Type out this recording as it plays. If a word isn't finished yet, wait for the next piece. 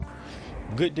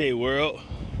Good day, world.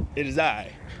 It is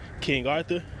I, King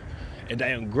Arthur, and I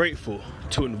am grateful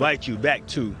to invite you back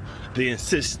to the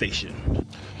Insist Station.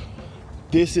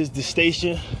 This is the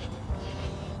station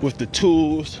with the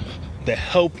tools that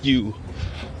help you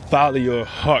follow your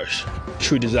heart's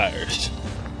true desires.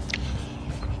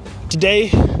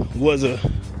 Today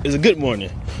is a good morning.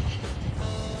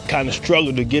 Kind of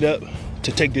struggled to get up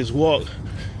to take this walk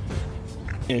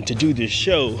and to do this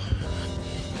show,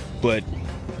 but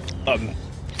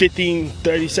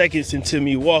 15-30 seconds into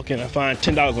me walking, I find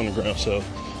 $10 on the ground, so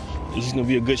this is gonna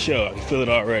be a good show. I can feel it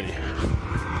already.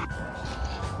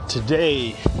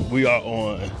 Today we are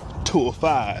on tool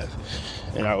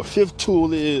 5, and our 5th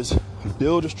tool is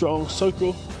build a strong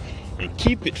circle and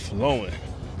keep it flowing.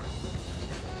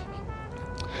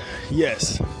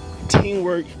 Yes,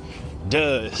 teamwork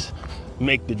does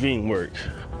make the dream work.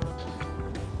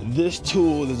 This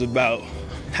tool is about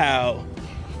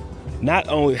not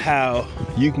only how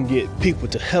you can get people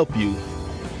to help you,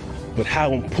 but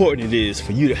how important it is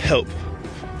for you to help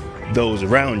those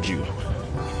around you.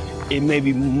 It may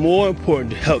be more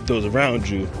important to help those around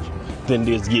you than it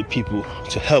is to get people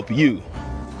to help you.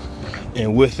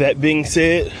 And with that being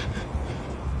said,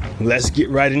 let's get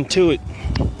right into it.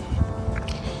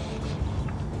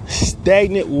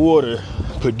 Stagnant water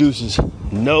produces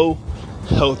no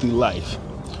healthy life.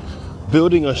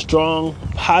 Building a strong,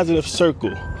 positive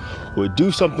circle will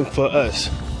do something for us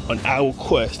on our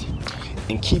quest,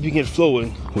 and keeping it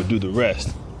flowing will do the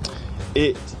rest.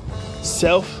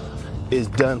 Itself is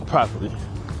done properly.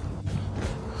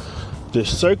 The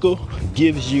circle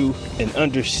gives you an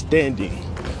understanding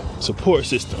support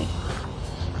system,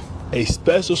 a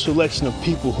special selection of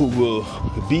people who will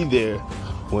be there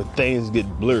when things get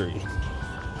blurry.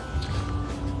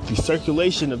 The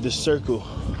circulation of this circle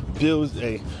builds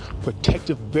a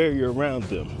protective barrier around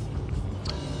them.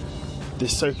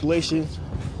 This circulation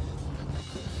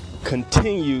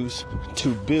continues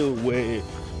to build where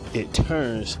it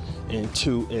turns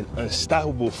into an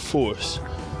unstoppable force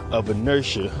of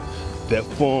inertia that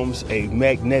forms a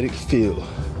magnetic field.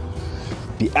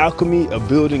 The alchemy of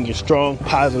building a strong,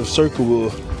 positive circle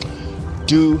will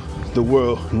do the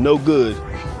world no good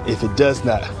if it does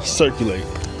not circulate.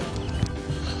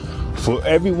 For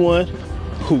everyone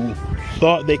who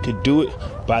thought they could do it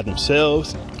by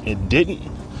themselves and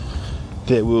didn't,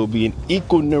 there will be an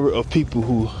equal number of people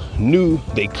who knew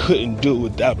they couldn't do it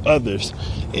without others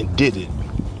and did it.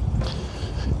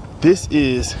 This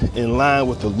is in line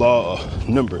with the law of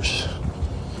numbers,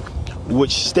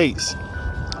 which states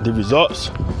the results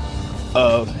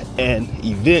of an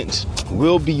event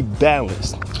will be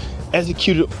balanced,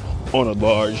 executed on a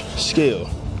large scale.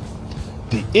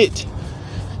 The it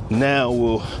now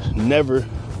will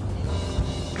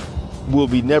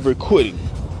be never quitting.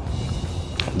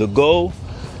 The goal,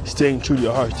 staying true to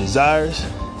your heart's desires.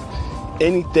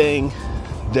 Anything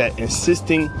that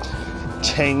insisting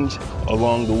change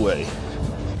along the way.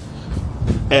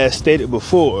 As stated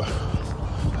before,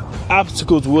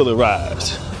 obstacles will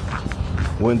arise.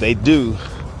 When they do,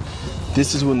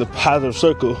 this is when the positive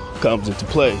circle comes into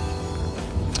play.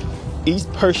 Each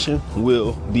person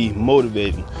will be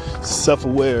motivated,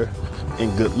 self-aware,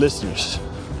 and good listeners.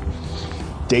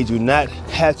 They do not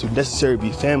have to necessarily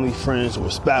be family, friends,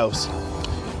 or spouse.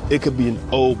 It could be an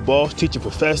old boss, teacher,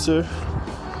 professor,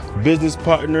 business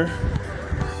partner,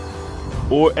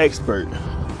 or expert.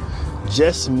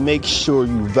 Just make sure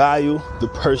you value the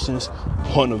person's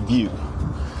point of view.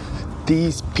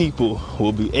 These people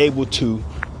will be able to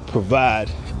provide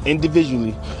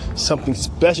individually something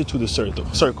special to the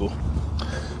circle.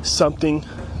 Something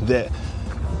that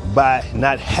by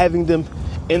not having them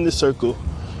in the circle,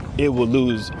 it will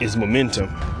lose its momentum.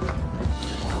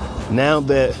 Now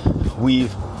that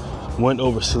we've went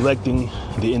over selecting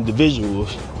the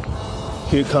individuals,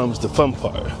 here comes the fun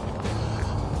part.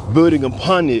 Building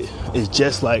upon it is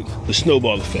just like the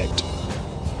snowball effect.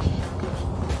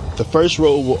 The first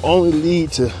row will only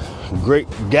lead to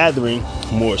gathering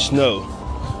more snow.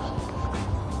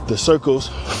 The circle's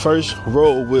first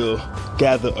row will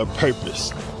gather a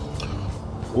purpose.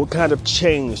 What kind of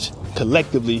change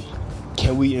collectively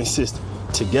can we insist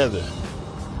together?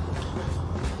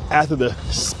 After the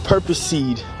purpose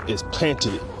seed is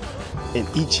planted in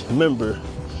each member,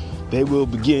 they will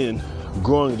begin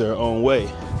growing their own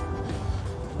way.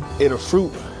 It'll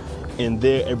fruit in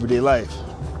their everyday life.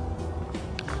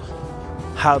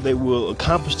 How they will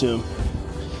accomplish them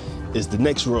is the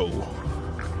next role.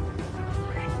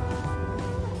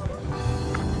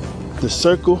 The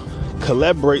circle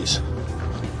collaborates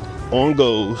on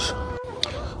goals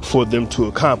for them to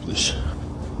accomplish.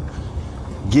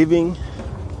 Giving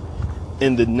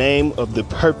in the name of the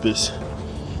purpose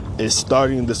is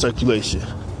starting the circulation.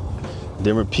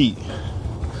 Then repeat.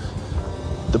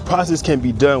 The process can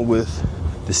be done with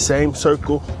the same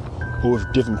circle or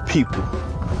with different people.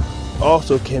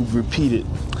 Also can be repeated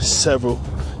several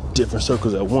different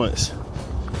circles at once.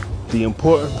 The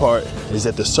important part is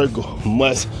that the circle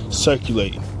must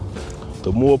circulate.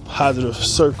 The more positive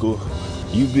circle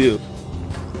you build,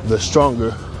 the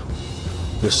stronger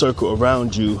the circle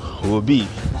around you will be.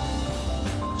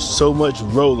 So much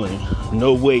rolling,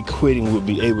 no way quitting will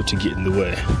be able to get in the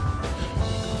way.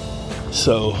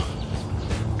 So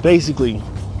basically,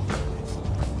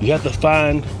 you have to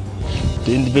find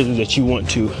the individuals that you want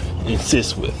to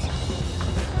insist with.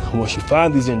 And once you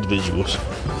find these individuals,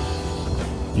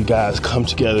 you guys come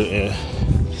together and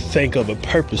think of a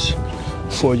purpose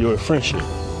for your friendship.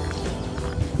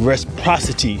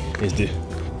 Reciprocity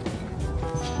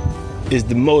is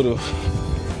the motive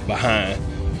behind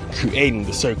creating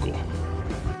the circle.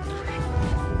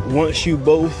 Once you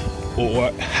both,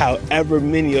 or however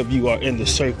many of you are in the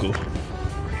circle,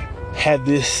 have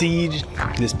this seed,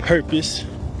 this purpose,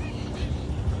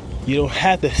 you don't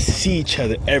have to see each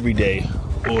other every day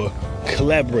or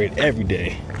collaborate every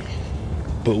day.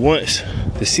 But once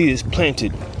the seed is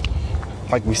planted,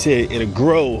 like we said, it'll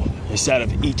grow inside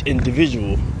of each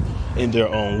individual in their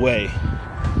own way.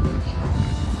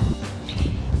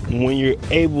 When you're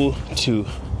able to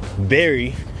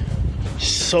bury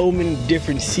so many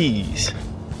different seeds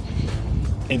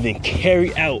and then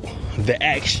carry out the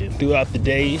action throughout the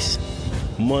days,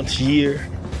 months, year,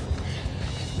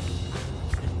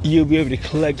 you'll be able to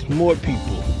collect more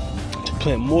people to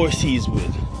plant more seeds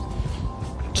with,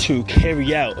 to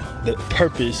carry out the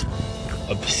purpose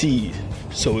of the seed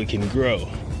so it can grow.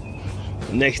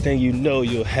 Next thing you know,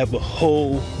 you'll have a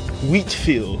whole wheat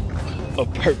field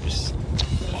of purpose,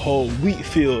 a whole wheat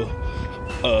field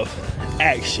of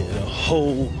action, a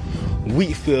whole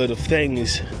wheat field of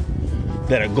things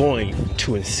that are going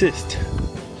to insist.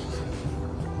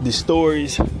 The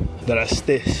stories that I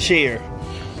share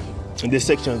in this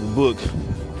section of the book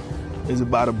is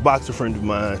about a boxer friend of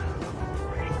mine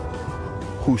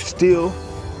who's still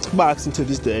boxing to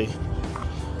this day.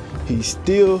 He's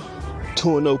still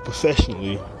 2-0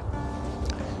 professionally,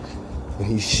 and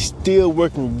he's still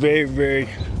working very, very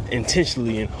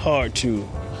intentionally and hard to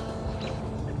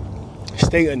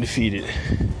stay undefeated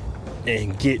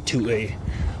and get to a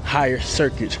higher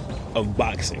circuit of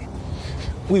boxing.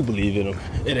 We believe in him.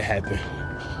 It'll happen.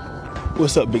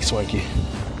 What's up, Big Swanky?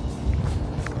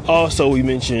 Also, we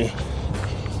mentioned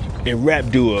a rap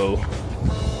duo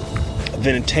of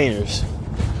entertainers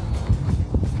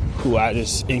who I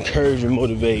just encourage and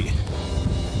motivate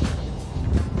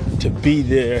to be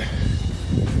their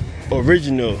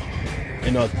original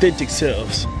and authentic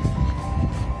selves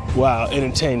while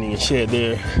entertaining and share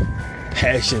their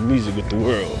passion and music with the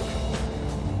world.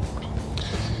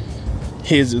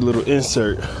 Here's a little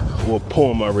insert or a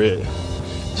poem I read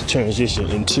to transition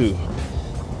into.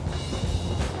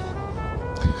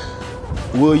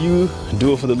 Will you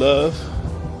do it for the love?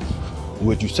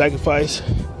 Would you sacrifice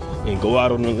and go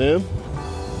out on a limb?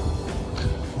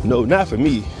 No, not for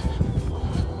me,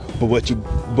 but what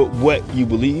you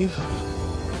believe.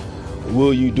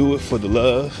 Will you do it for the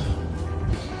love?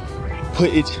 Put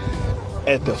it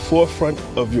at the forefront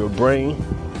of your brain.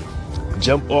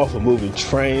 Jump off a moving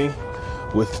train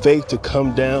with faith to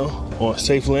come down on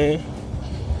safe land.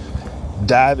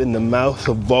 Dive in the mouth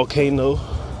of volcano,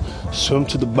 swim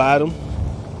to the bottom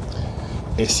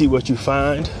and see what you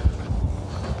find.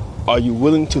 Are you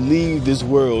willing to leave this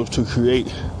world to create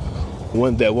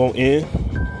one that won't end?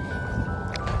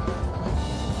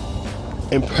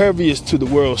 Impervious to the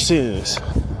world's sins,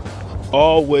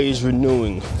 always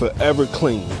renewing, forever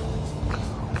clean.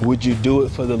 Would you do it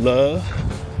for the love?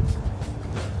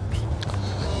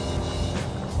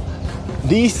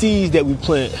 These seeds that we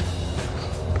plant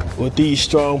with these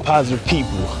strong, positive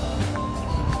people,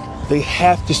 they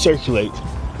have to circulate.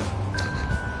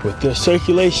 With their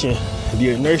circulation, the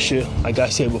inertia, like I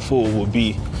said before, will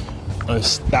be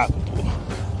unstoppable.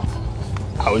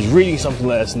 I was reading something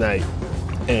last night,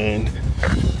 and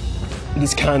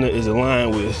this kind of is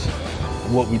aligned with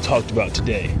what we talked about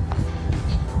today.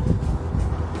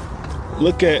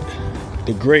 Look at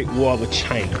the Great Wall of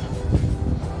China.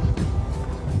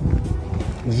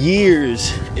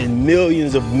 Years and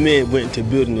millions of men went into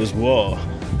building this wall.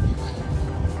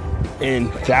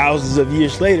 And thousands of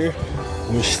years later,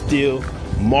 we're still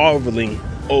marveling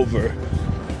over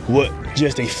what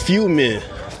just a few men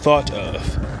thought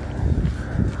of.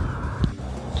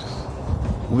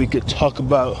 We could talk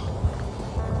about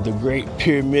the Great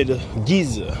Pyramid of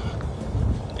Giza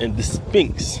and the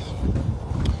Sphinx,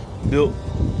 built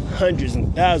hundreds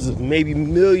and thousands, maybe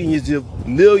millions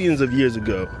of years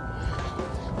ago,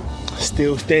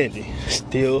 still standing,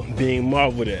 still being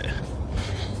marveled at.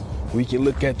 We can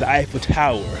look at the Eiffel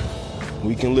Tower.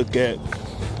 We can look at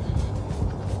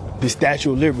the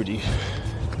Statue of Liberty.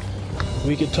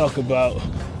 We can talk about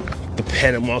the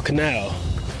Panama Canal.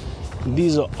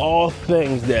 These are all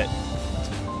things that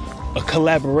a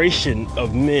collaboration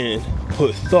of men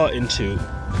put thought into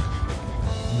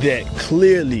that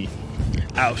clearly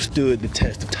outstood the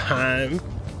test of time,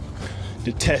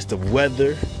 the test of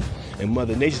weather, and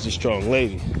Mother Nature's a strong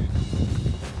lady.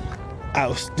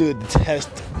 Outstood the test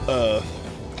of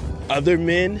other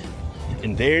men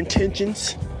and their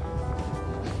intentions.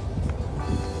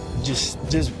 Just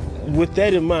with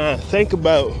that in mind, think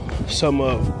about some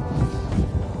of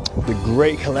the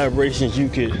great collaborations you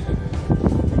could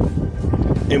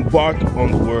embark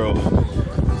on the world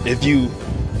if you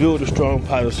build a strong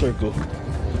power circle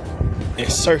and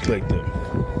circulate them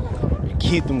and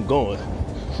keep them going.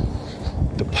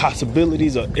 The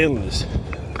possibilities are endless.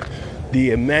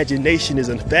 The imagination is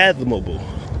unfathomable.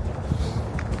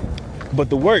 But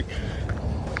the work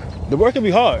can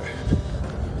be hard.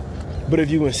 But if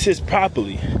you insist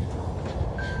properly,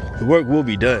 the work will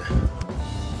be done.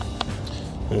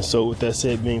 And so with that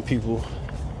said, being people,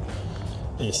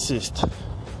 insist.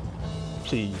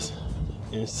 Please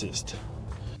insist.